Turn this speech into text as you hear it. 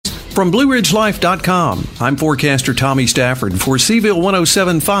From BlueRidgeLife.com, I'm forecaster Tommy Stafford for Seville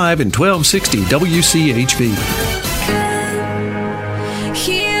 107.5 and 1260 WCHV.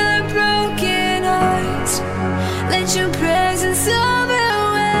 Heal broken hearts. Let your presence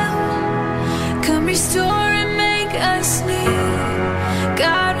overwhelm. Come restore and make us new.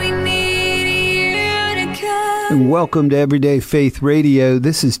 God, we need you to come. And welcome to Everyday Faith Radio.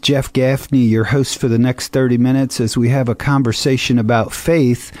 This is Jeff Gaffney, your host for the next 30 minutes as we have a conversation about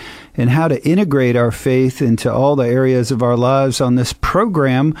faith and how to integrate our faith into all the areas of our lives. On this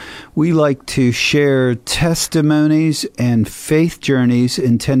program, we like to share testimonies and faith journeys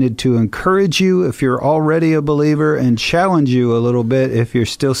intended to encourage you if you're already a believer and challenge you a little bit if you're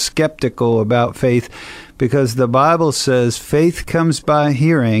still skeptical about faith, because the Bible says faith comes by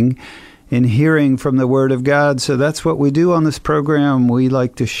hearing, and hearing from the Word of God. So that's what we do on this program. We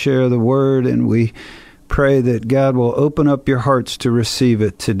like to share the Word, and we pray that God will open up your hearts to receive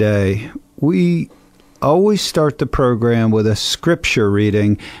it today. We always start the program with a scripture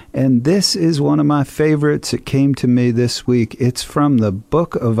reading, and this is one of my favorites. It came to me this week. It's from the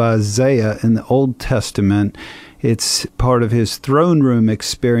book of Isaiah in the Old Testament. It's part of his throne room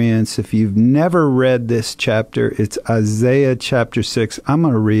experience. If you've never read this chapter, it's Isaiah chapter 6. I'm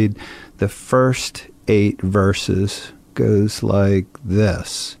going to read the first 8 verses. Goes like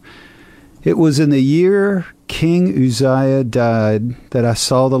this. It was in the year King Uzziah died that I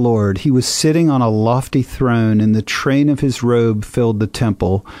saw the Lord. He was sitting on a lofty throne, and the train of his robe filled the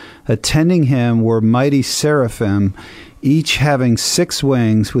temple. Attending him were mighty seraphim, each having 6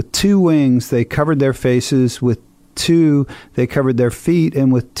 wings. With 2 wings they covered their faces, with 2 they covered their feet,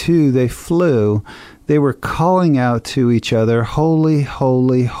 and with 2 they flew. They were calling out to each other, Holy,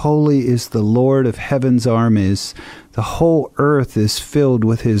 holy, holy is the Lord of heaven's armies. The whole earth is filled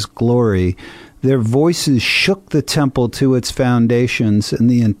with his glory. Their voices shook the temple to its foundations, and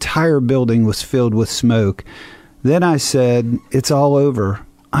the entire building was filled with smoke. Then I said, It's all over.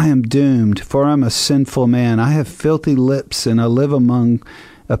 I am doomed, for I am a sinful man. I have filthy lips, and I live among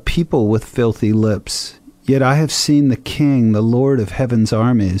a people with filthy lips. Yet I have seen the King, the Lord of heaven's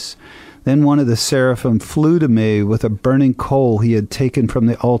armies. Then one of the seraphim flew to me with a burning coal he had taken from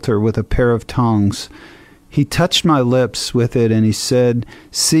the altar with a pair of tongs. He touched my lips with it, and he said,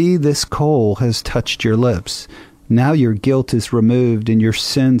 See, this coal has touched your lips. Now your guilt is removed, and your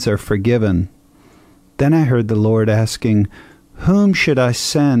sins are forgiven. Then I heard the Lord asking, Whom should I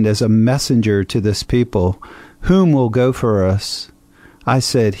send as a messenger to this people? Whom will go for us? I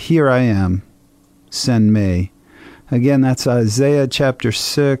said, Here I am. Send me. Again, that's Isaiah chapter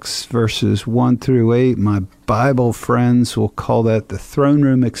 6, verses 1 through 8. My Bible friends will call that the throne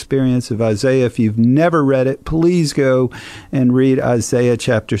room experience of Isaiah. If you've never read it, please go and read Isaiah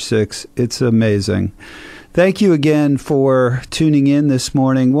chapter 6. It's amazing. Thank you again for tuning in this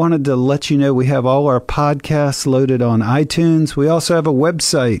morning. Wanted to let you know we have all our podcasts loaded on iTunes. We also have a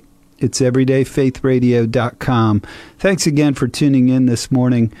website. It's everydayfaithradio.com. Thanks again for tuning in this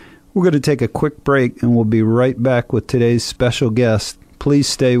morning. We're going to take a quick break, and we'll be right back with today's special guest. Please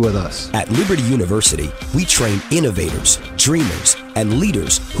stay with us. At Liberty University, we train innovators, dreamers, and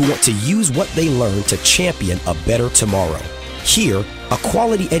leaders who want to use what they learn to champion a better tomorrow. Here, a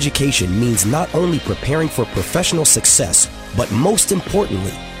quality education means not only preparing for professional success, but most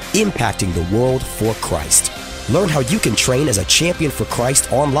importantly, impacting the world for Christ. Learn how you can train as a champion for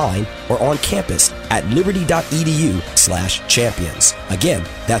Christ online or on campus at liberty.edu/champions. Again,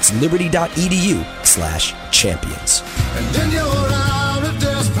 that's liberty.edu/champions. And in your hour of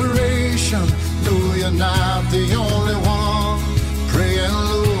desperation, know you're not the only one. Praying,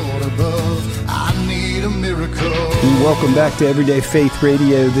 Lord above, I need a miracle. And welcome back to Everyday Faith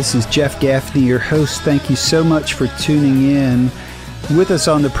Radio. This is Jeff Gaffney, your host. Thank you so much for tuning in. With us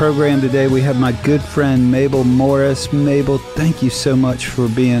on the program today, we have my good friend Mabel Morris. Mabel, thank you so much for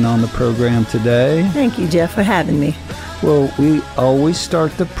being on the program today. Thank you, Jeff, for having me. Well, we always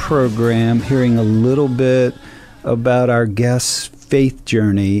start the program hearing a little bit about our guest's faith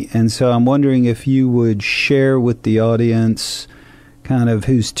journey. And so I'm wondering if you would share with the audience kind of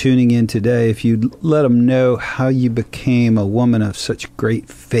who's tuning in today, if you'd let them know how you became a woman of such great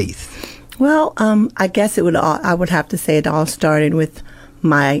faith. Well, I guess I would have to say it all started with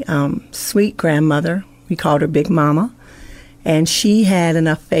my sweet grandmother. We called her Big Mama, and she had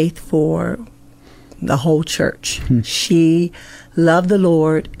enough faith for the whole church. She loved the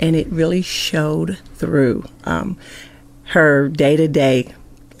Lord, and it really showed through her day-to-day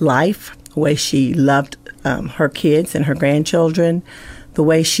life, the way she loved her kids and her grandchildren, the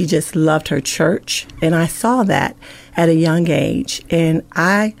way she just loved her church. And I saw that at a young age. And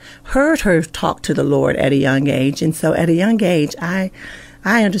I heard her talk to the Lord at a young age. And so at a young age, I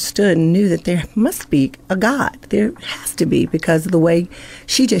I understood and knew that there must be a God. There has to be, because of the way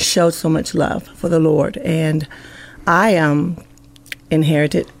she just showed so much love for the Lord. And I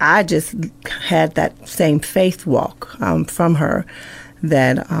inherited, I just had that same faith walk from her,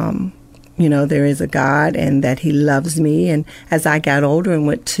 that, there is a God and that he loves me. And as I got older and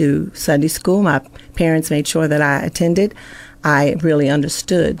went to Sunday school, my parents made sure that I attended. I really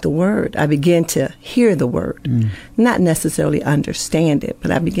understood the Word. I began to hear the Word, not necessarily understand it, but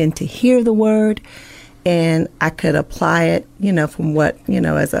I began to hear the Word, and I could apply it, from what,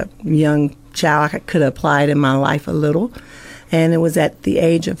 as a young child, I could apply it in my life a little. And it was at the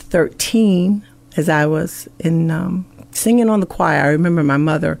age of 13, as I was in singing on the choir. I remember my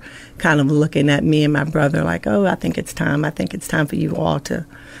mother kind of looking at me and my brother like, oh, I think it's time for you all to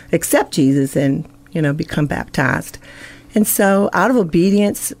accept Jesus and, become baptized. And so out of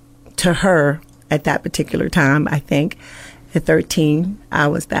obedience to her at that particular time, I think, at 13, I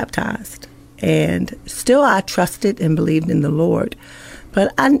was baptized. And still I trusted and believed in the Lord.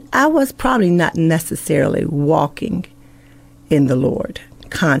 But I was probably not necessarily walking in the Lord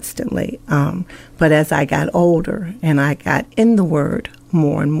constantly. But as I got older and I got in the Word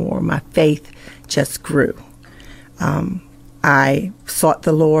more and more, my faith just grew. I sought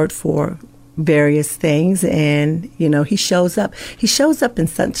the Lord for various things, and he shows up in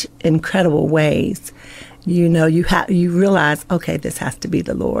such incredible ways. You realize, okay, this has to be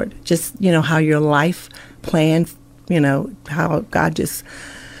the Lord. Just how your life planned, how God just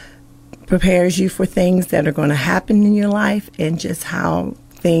prepares you for things that are going to happen in your life, and just how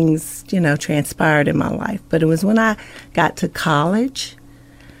things transpired in my life. But it was when I got to college,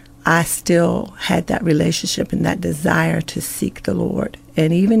 I still had that relationship and that desire to seek the Lord.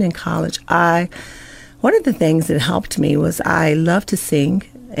 And even in college, one of the things that helped me was I loved to sing,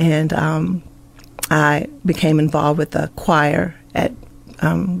 and I became involved with a choir at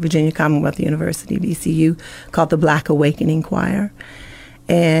Virginia Commonwealth University, VCU, called the Black Awakening Choir.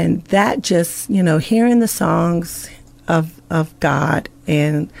 And that just, hearing the songs of God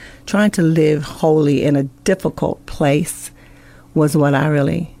and trying to live holy in a difficult place was what I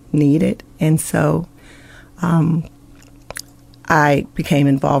really needed. And so I became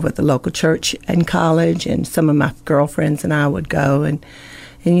involved with the local church in college, and some of my girlfriends and I would go, and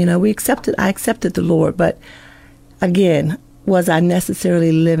I accepted the Lord. But again, was I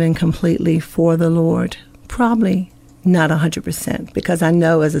necessarily living completely for the Lord? Probably not 100%, because I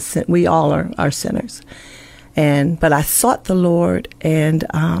know we all are sinners. But I sought the Lord, and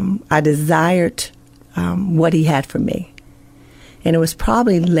I desired what he had for me. And it was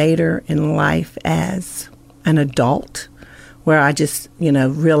probably later in life as an adult where I just,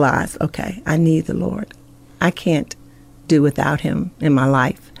 realized, okay, I need the Lord. I can't do without him in my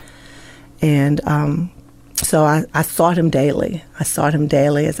life. And so I sought him daily. I sought him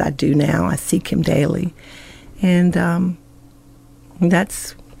daily as I do now. I seek him daily. And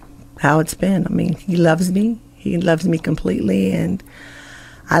that's how it's been. I mean, he loves me. He loves me completely, and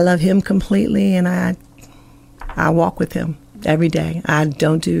I love him completely, and I walk with him every day. I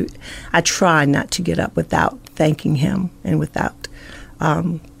try not to get up without thanking him, and without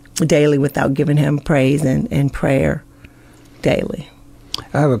daily, without giving him praise and prayer daily.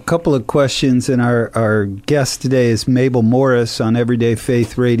 I have a couple of questions, and our guest today is Mabel Morris on Everyday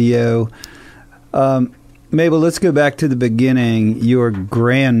Faith Radio. Mabel, let's go back to the beginning, your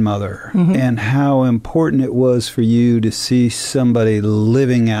grandmother, and how important it was for you to see somebody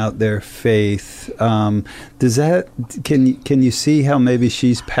living out their faith. Can you see how maybe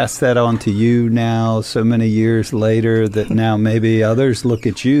she's passed that on to you now, so many years later, that now maybe others look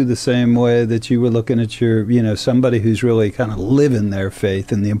at you the same way that you were looking at your, somebody who's really kind of living their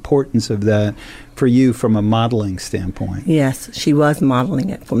faith, and the importance of that for you from a modeling standpoint? Yes, she was modeling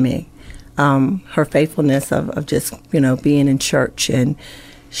it for me. Her faithfulness of just, being in church. And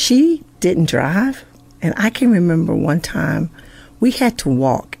she didn't drive. And I can remember one time we had to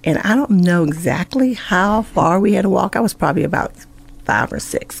walk. And I don't know exactly how far we had to walk. I was probably about 5 or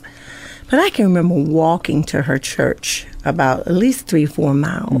 6. But I can remember walking to her church about at least 3-4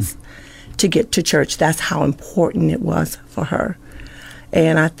 miles to get to church. That's how important it was for her.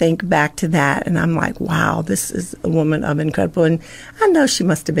 And I think back to that, and I'm like, wow, this is a woman of incredible. And I know she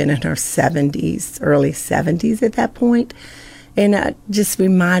must have been in her 70s, early 70s at that point. And it just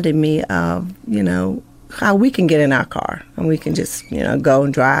reminded me of, how we can get in our car and we can just, go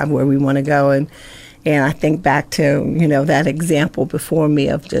and drive where we want to go. And I think back to, that example before me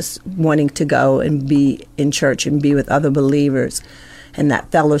of just wanting to go and be in church and be with other believers, and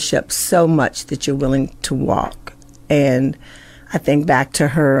that fellowship so much that you're willing to walk. And I think back to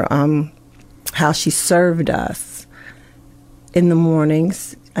her, how she served us in the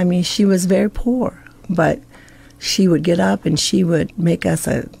mornings, I mean, she was very poor, but she would get up and she would make us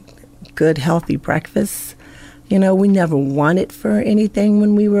a good, healthy breakfast. You know, we never wanted for anything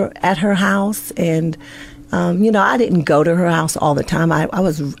when we were at her house, and you know, I didn't go to her house all the time. I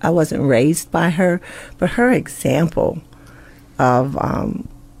wasn't raised by her, but her example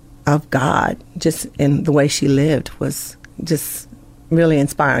of God, just in the way she lived, was just really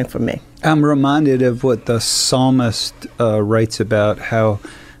inspiring for me. I'm reminded of what the psalmist writes about, how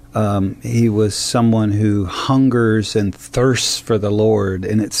he was someone who hungers and thirsts for the Lord,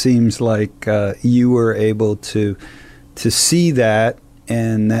 and it seems like you were able to see that,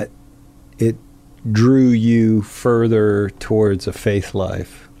 and that it drew you further towards a faith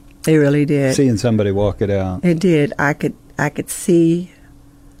life. It really did. Seeing somebody walk it out. It did. I could see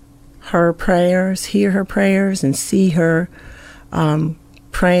her prayers, hear her prayers, and see her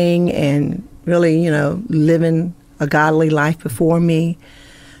praying and really, you know, living a godly life before me.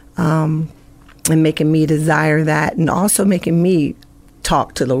 And making me desire that, and also making me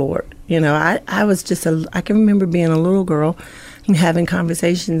talk to the Lord. You know, I was just I can remember being a little girl and having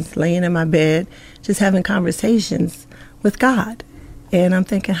conversations, laying in my bed, just having conversations with God. And I'm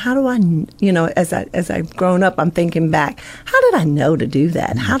thinking, how do I, you know, as I've grown up, I'm thinking back, how did I know to do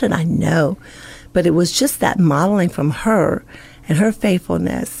that? How did I know? But it was just that modeling from her and her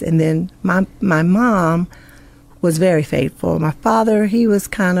faithfulness. And then my mom was very faithful. My father, he was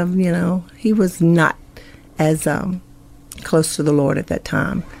kind of, you know, he was not as close to the Lord at that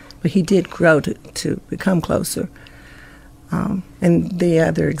time, but he did grow to become closer. And the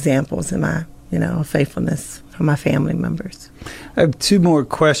other examples in my, you know, faithfulness from my family members. I have two more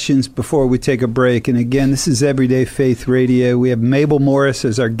questions before we take a break. And again, this is Everyday Faith Radio. We have Mabel Morris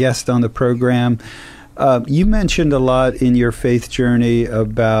as our guest on the program. You mentioned a lot in your faith journey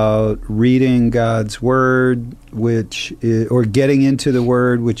about reading God's Word, or getting into the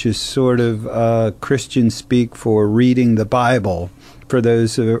Word, which is sort of Christian speak for reading the Bible. For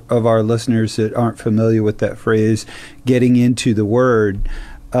those of our listeners that aren't familiar with that phrase, getting into the Word.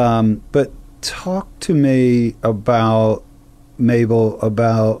 But talk to me about, Mabel,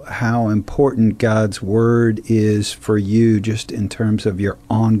 about how important God's Word is for you, just in terms of your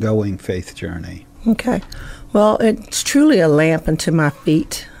ongoing faith journey. Okay. Well, it's truly a lamp unto my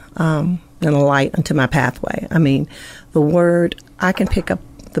feet and a light unto my pathway. I mean, the Word, I can pick up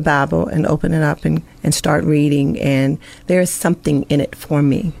the Bible and open it up and start reading, and there's something in it for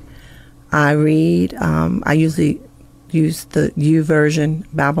me. I read, I usually use the YouVersion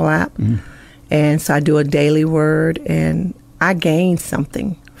Bible app, and so I do a daily word, and I gain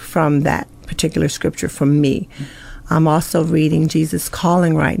something from that particular scripture for me. I'm also reading Jesus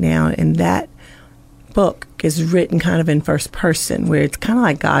Calling right now, and that book is written kind of in first person, where it's kind of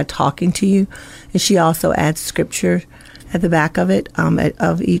like God talking to you, and she also adds scripture at the back of it,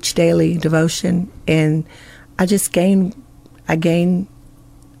 of each daily devotion, and I gain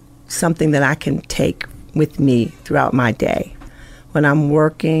something that I can take with me throughout my day. When I'm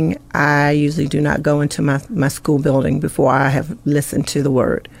working, I usually do not go into my school building before I have listened to the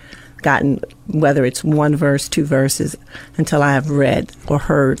Word, gotten, whether it's one verse, two verses, until I have read or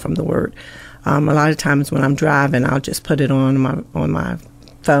heard from the Word. A lot of times when I'm driving, I'll just put it on my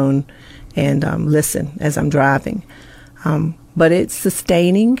phone and listen as I'm driving. But it's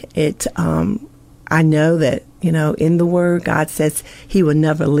sustaining. I know that, you know, in the Word, God says He will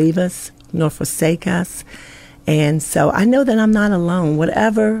never leave us nor forsake us. And so I know that I'm not alone.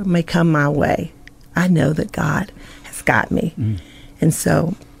 Whatever may come my way, I know that God has got me. And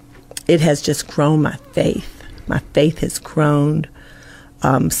so it has just grown my faith. My faith has grown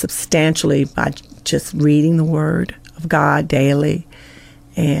substantially by just reading the Word of God daily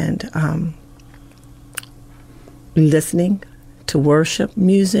and listening to worship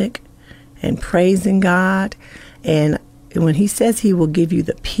music and praising God. And when He says He will give you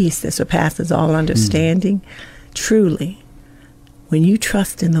the peace that surpasses all understanding, truly, when you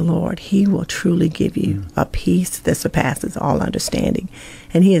trust in the Lord, He will truly give you a peace that surpasses all understanding.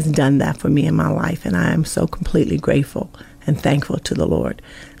 And He has done that for me in my life, and I am so completely grateful and thankful to the Lord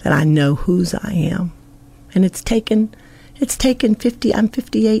that I know whose I am. And it's taken 50, I'm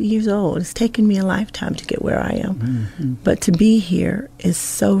 58 years old. It's taken me a lifetime to get where I am. But to be here is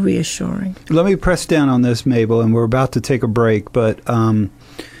so reassuring. Let me press down on this, Mabel, and we're about to take a break, but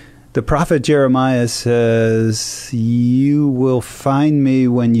the prophet Jeremiah says, "You will find me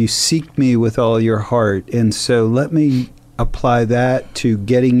when you seek me with all your heart." And so let me apply that to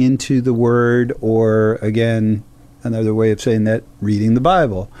getting into the Word, or again, another way of saying that, reading the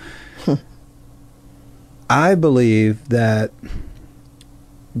Bible. I believe that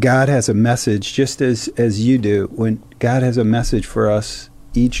God has a message, just as you do, when God has a message for us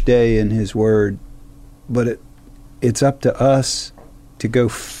each day in His Word, but it's up to us to go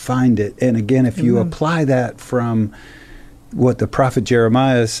find it. And again, if you apply that from what the prophet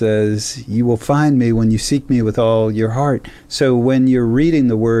Jeremiah says, you will find me when you seek me with all your heart. So when you're reading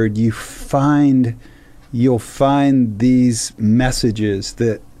the Word, you'll find these messages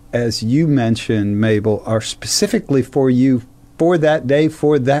that, as you mentioned, Mabel, are specifically for you, for that day,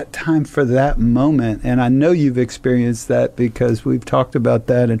 for that time, for that moment. And I know you've experienced that because we've talked about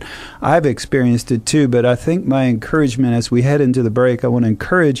that, and I've experienced it too. But I think my encouragement as we head into the break, I want to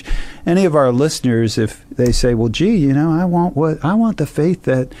encourage any of our listeners, if they say, well, gee, I want the faith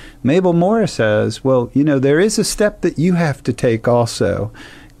that Mabel Morris has. Well, there is a step that you have to take also.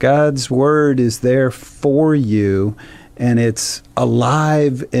 God's Word is there for you, and it's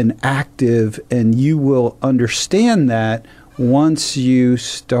alive and active, and you will understand that once you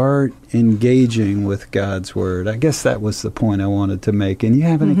start engaging with God's Word. I guess that was the point I wanted to make. And you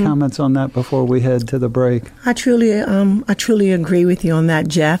have any comments on that before we head to the break? I truly agree with you on that,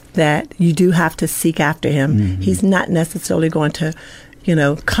 Jeff, that you do have to seek after Him. He's not necessarily going to,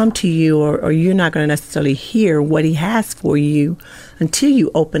 come to you, or you're not going to necessarily hear what He has for you until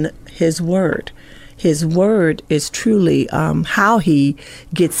you open His Word. His Word is truly how He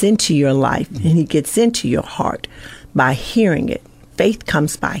gets into your life, and He gets into your heart by hearing it. Faith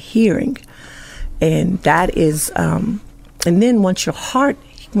comes by hearing. And that is, and then once your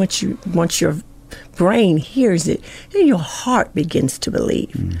brain hears it, then your heart begins to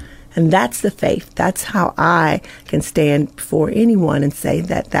believe. And that's the faith. That's how I can stand before anyone and say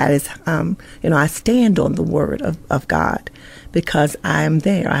that is, I stand on the Word of God because I am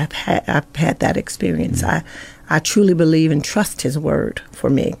there. I've had that experience. I truly believe and trust His Word for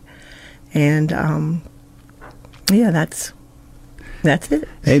me. And, that's it.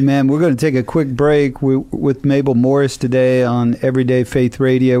 Amen. We're going to take a quick break with Mabel Morris today on Everyday Faith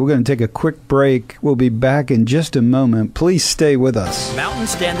Radio. We're going to take a quick break. We'll be back in just a moment. Please stay with us. Mountains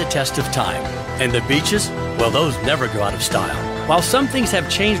stand the test of time. And the beaches, well, those never go out of style. While some things have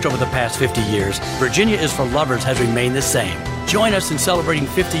changed over the past 50 years, Virginia is for Lovers has remained the same. Join us in celebrating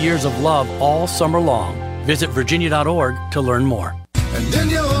 50 years of love all summer long. Visit virginia.org to learn more. And in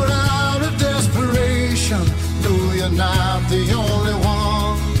your hour of desperation, know you're not the only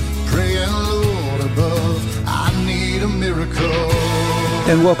one praying, Lord above, I need a miracle.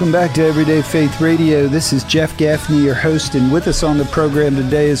 And welcome back to Everyday Faith Radio. This is Jeff Gaffney, your host, and with us on the program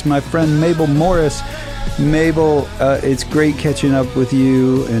today is my friend Mabel Morris. Mabel, it's great catching up with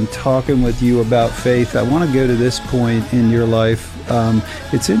you and talking with you about faith. I want to go to this point in your life.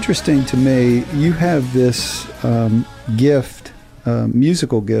 It's interesting to me, you have this gift,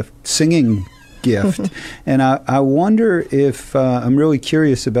 musical gift, singing gift. And I wonder if, I'm really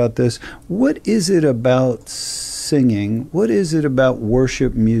curious about this, what is it about singing, what is it about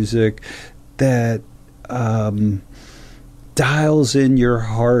worship music that dials in your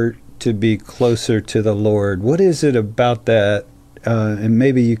heart to be closer to the Lord? What is it about that? And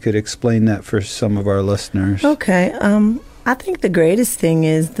maybe you could explain that for some of our listeners. Okay. I think the greatest thing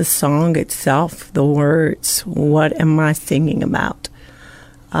is the song itself, the words. What am I singing about?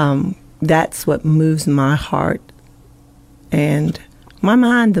 That's what moves my heart and my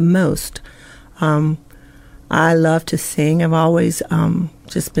mind the most. I love to sing. I've always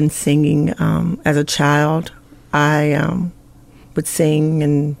just been singing as a child. I would sing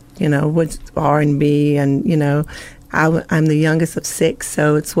and, with R&B and, I'm the youngest of 6,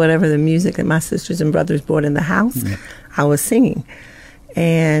 so it's whatever the music that my sisters and brothers brought in the house, I was singing.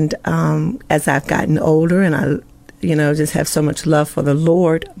 And as I've gotten older and I just have so much love for the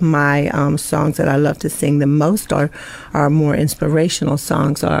Lord, my songs that I love to sing the most are more inspirational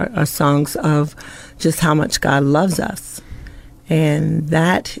songs, are songs of just how much God loves us. And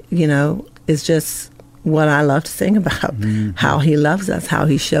that, is just what I love to sing about, how He loves us, how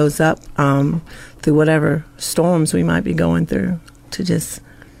He shows up through whatever storms we might be going through to just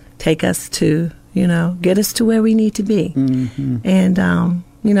take us to, get us to where we need to be. And,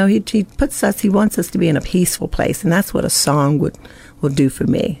 he puts us, He wants us to be in a peaceful place, and that's what a song will do for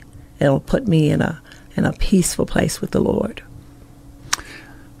me. It'll put me in a peaceful place with the Lord.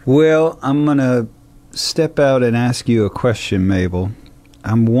 Well, I'm going to step out and ask you a question, Mabel.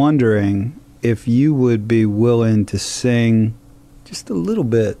 I'm wondering if you would be willing to sing just a little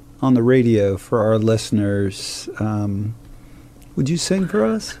bit on the radio for our listeners. Would you sing for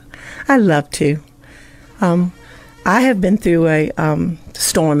us? I'd love to. I have been through a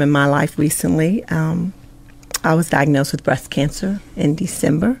storm in my life recently. I was diagnosed with breast cancer in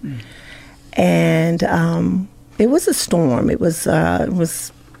December, and it was a storm. It was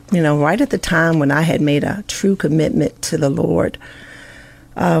right at the time when I had made a true commitment to the Lord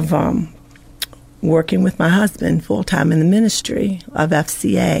of working with my husband full-time in the ministry of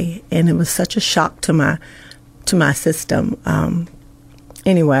FCA, and it was such a shock to my system.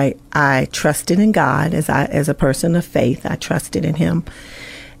 Anyway, I trusted in God as a person of faith. I trusted in Him,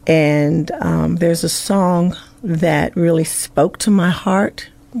 and there's a song that really spoke to my heart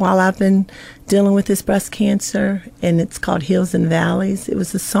while I've been dealing with this breast cancer, and it's called Hills and Valleys. It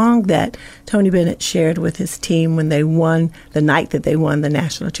was a song that Tony Bennett shared with his team when they won, the night that they won the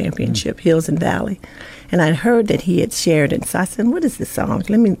national championship, Hills and Valley. And I heard that he had shared it, so I said, what is this song?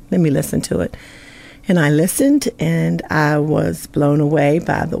 Let me listen to it. And I listened, and I was blown away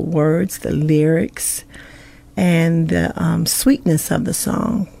by the words, the lyrics, and the sweetness of the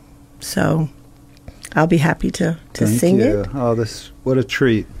song. So I'll be happy to sing it. Oh, what a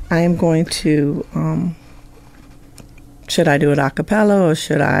treat. I am going to, should I do it a cappella, or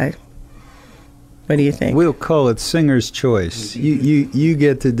should I, what do you think? We'll call it singer's choice. You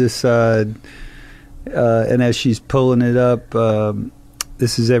get to decide. And as she's pulling it up,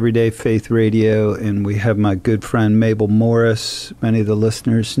 this is Everyday Faith Radio, and we have my good friend Mabel Morris. Many of the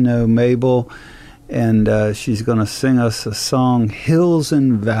listeners know Mabel, and she's going to sing us a song, Hills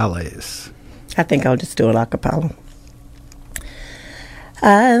and Valleys. I think I'll just do it a cappella.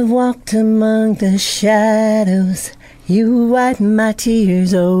 I've walked among the shadows, you wiped my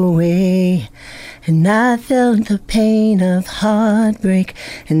tears away. And I felt the pain of heartbreak,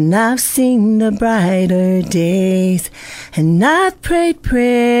 and I've seen the brighter days. And I've prayed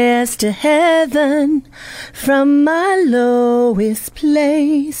prayers to heaven from my lowest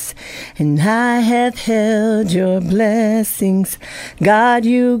place. And I have held your blessings, God,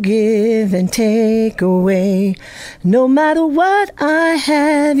 you give and take away. No matter what I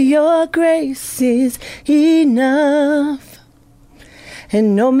have, your grace is enough.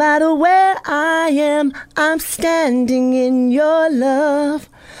 And no matter where I am, I'm standing in your love.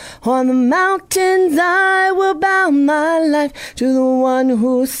 On the mountains I will bow my life to the one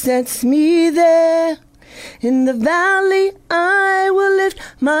who sets me there. In the valley I will lift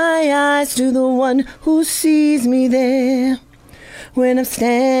my eyes to the one who sees me there. When I'm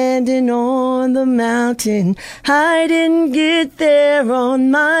standing on the mountain, I didn't get there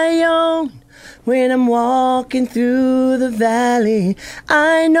on my own. When I'm walking through the valley,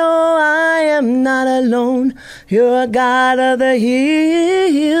 I know I am not alone. You're a God of the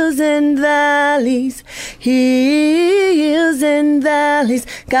hills and valleys, hills and valleys,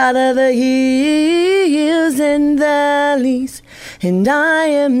 God of the hills and valleys, and I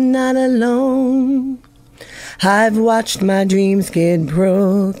am not alone. I've watched my dreams get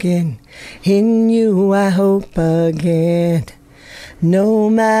broken, in you I hope again. No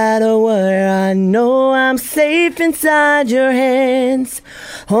matter where, I know I'm safe inside your hands.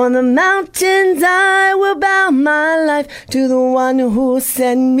 On the mountains I will bow my life to the one who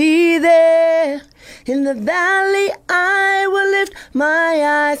sent me there. In the valley I will lift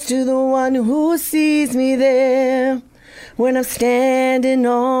my eyes to the one who sees me there. When I'm standing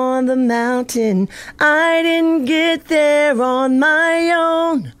on the mountain, I didn't get there on my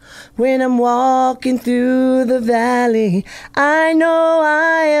own. When I'm walking through the valley, I know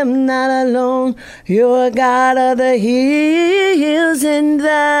I am not alone. You're God of the hills and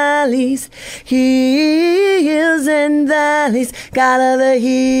valleys, hills and valleys, God of the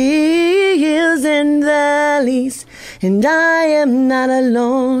hills and valleys, and I am not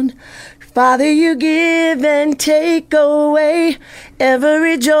alone. Father, you give and take away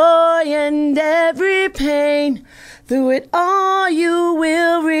every joy and every pain. Through it all you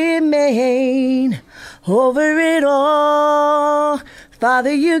will remain. Over it all,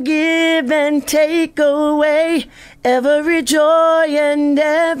 Father, you give and take away every joy and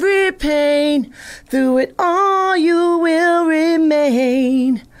every pain. Through it all you will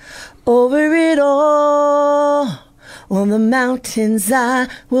remain. Over it all, on the mountains I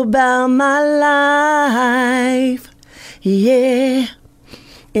will bow my life. Yeah.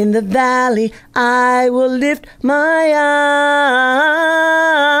 In the valley I will lift my eyes.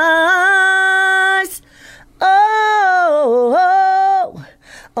 Oh,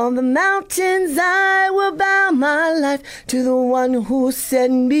 on the mountains I will bow my life to the one who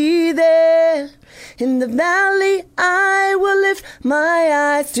sent me there. In the valley I will lift my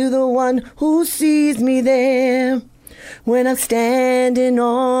eyes to the one who sees me there. When I'm standing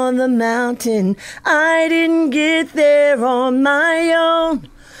on the mountain, I didn't get there on my own.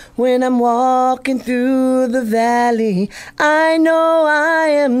 When I'm walking through the valley, I know I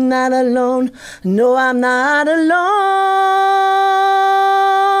am not alone. No, I'm not alone.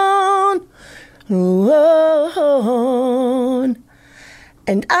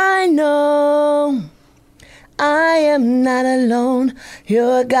 And I know I am not alone.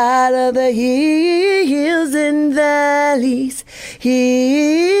 You're God of the hills and valleys.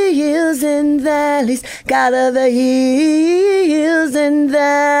 Hills and valleys. God of the hills and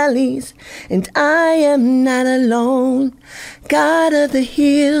valleys. And I am not alone. God of the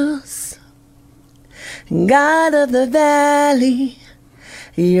hills. God of the valley.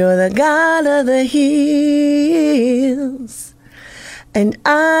 You're the God of the hills. And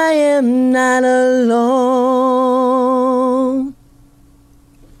I am not alone.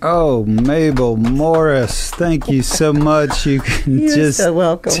 Oh, Mabel Morris, thank you so much. You can You're so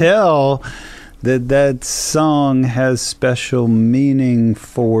welcome. Tell that song has special meaning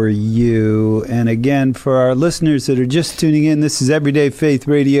for you. And again, for our listeners that are just tuning in, this is Everyday Faith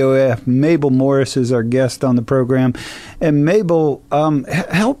Radio. Mabel Morris is our guest on the program. And Mabel,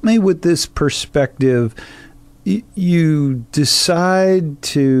 help me with this perspective. You decide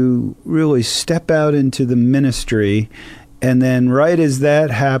to really step out into the ministry, and then right as that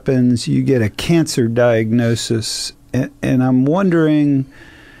happens, you get a cancer diagnosis. And I'm wondering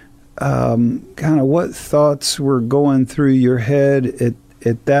kind of what thoughts were going through your head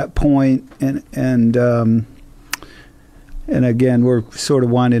at that point. And again, we're sort of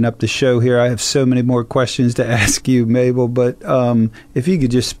winding up the show here. I have so many more questions to ask you, Mabel, but if you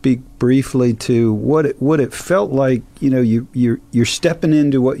could just speak briefly to what it felt like. You know, you're stepping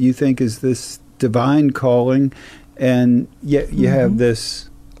into what you think is this divine calling, and yet you have this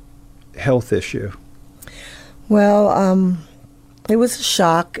health issue. Well, it was a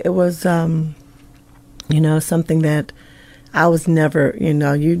shock. It was, something that I was never,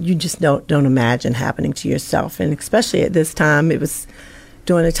 you just don't imagine happening to yourself. And especially at this time, it was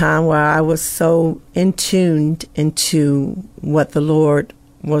during a time where I was so tuned into what the Lord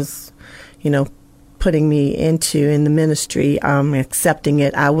was, putting me into in the ministry, accepting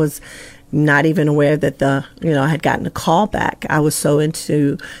it. I was not even aware that I had gotten a call back. I was so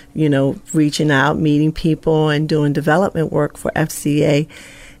into, reaching out, meeting people, and doing development work for FCA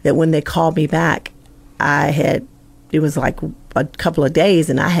that when they called me back, it was like a couple of days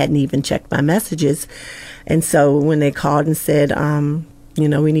and I hadn't even checked my messages. And so when they called and said,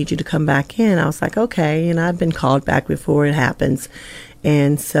 we need you to come back in, I was like, okay. I've been called back before, it happens.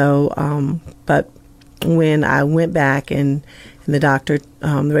 And so, but when I went back and the doctor, the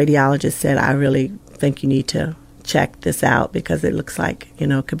radiologist said, I really think you need to check this out because it looks like,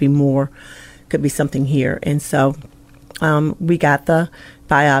 it could be more, could be something here. And so we got the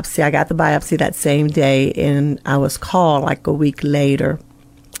biopsy. I got the biopsy that same day, and I was called like a week later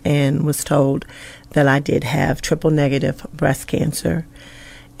and was told that I did have triple-negative breast cancer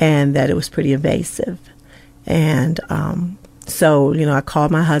and that it was pretty invasive. And so, I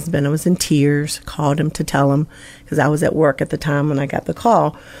called my husband. I was in tears, called him to tell him because I was at work at the time when I got the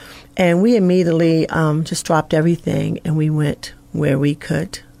call. And we immediately just dropped everything and we went where we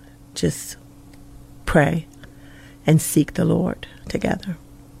could just pray and seek the Lord together.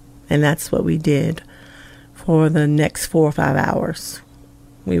 And that's what we did for the next 4 or 5 hours.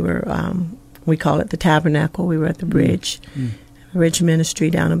 We were, we call it the Tabernacle. We were at the Bridge, Bridge Ministry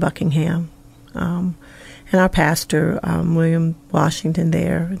down in Buckingham. And our pastor, William Washington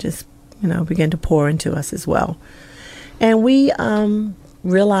there, just, began to pour into us as well. And we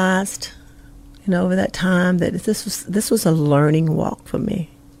realized, over that time that this was a learning walk for me.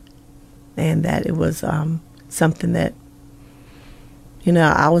 And that it was something that,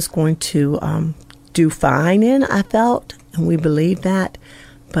 I was going to do fine in, I felt, and we believed that,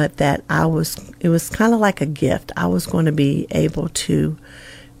 but that it was kind of like a gift. I was going to be able to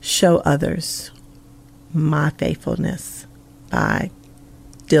show others my faithfulness by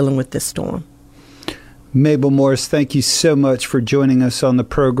dealing with this storm. Mabel Morris, thank you so much for joining us on the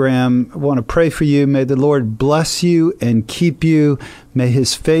program. I want to pray for you. May the Lord bless you and keep you. May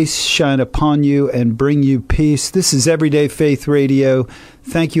his face shine upon you and bring you peace. This is Everyday Faith Radio.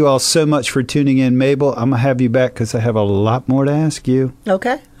 Thank you all so much for tuning in. Mabel, I'm going to have you back because I have a lot more to ask you.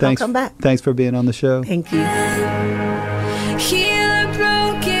 Okay, Thanks, I'll come back. Thanks for being on the show. Thank you. Heal our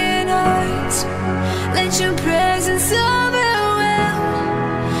broken hearts. Let your presence overwhelm.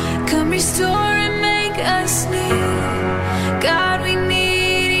 Come restore and make us new. God, we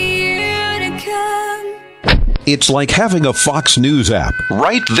need you to come. It's like having a Fox News app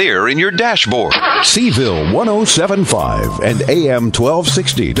right there in your dashboard. Seville 107.5 and AM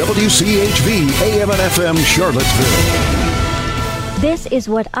 1260 WCHV AM and FM Charlottesville. This is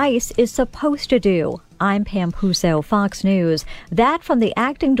what ICE is supposed to do. I'm Pam Puso, Fox News. That from the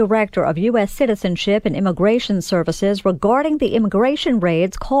acting director of U.S. Citizenship and Immigration Services regarding the immigration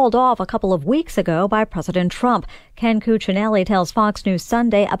raids called off a couple of weeks ago by President Trump. Ken Cuccinelli tells Fox News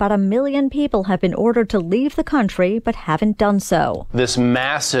Sunday about 1 million people have been ordered to leave the country but haven't done so. This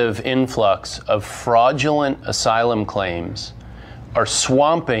massive influx of fraudulent asylum claims are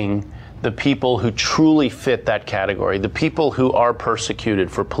swamping the people who truly fit that category, the people who are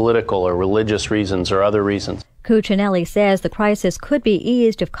persecuted for political or religious reasons or other reasons. Cuccinelli says the crisis could be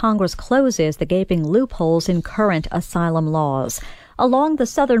eased if Congress closes the gaping loopholes in current asylum laws. Along the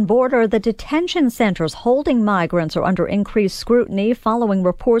southern border, the detention centers holding migrants are under increased scrutiny following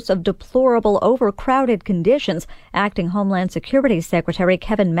reports of deplorable overcrowded conditions. Acting Homeland Security Secretary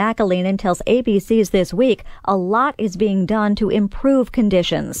Kevin McAleenan tells ABC's This Week a lot is being done to improve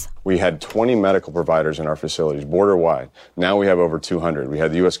conditions. We had 20 medical providers in our facilities, border-wide. Now we have over 200. We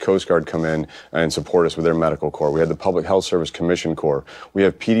had the U.S. Coast Guard come in and support us with their medical corps. We had the Public Health Service Commission Corps. We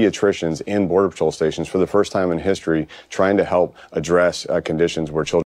have pediatricians in Border Patrol stations for the first time in history trying to help address conditions where children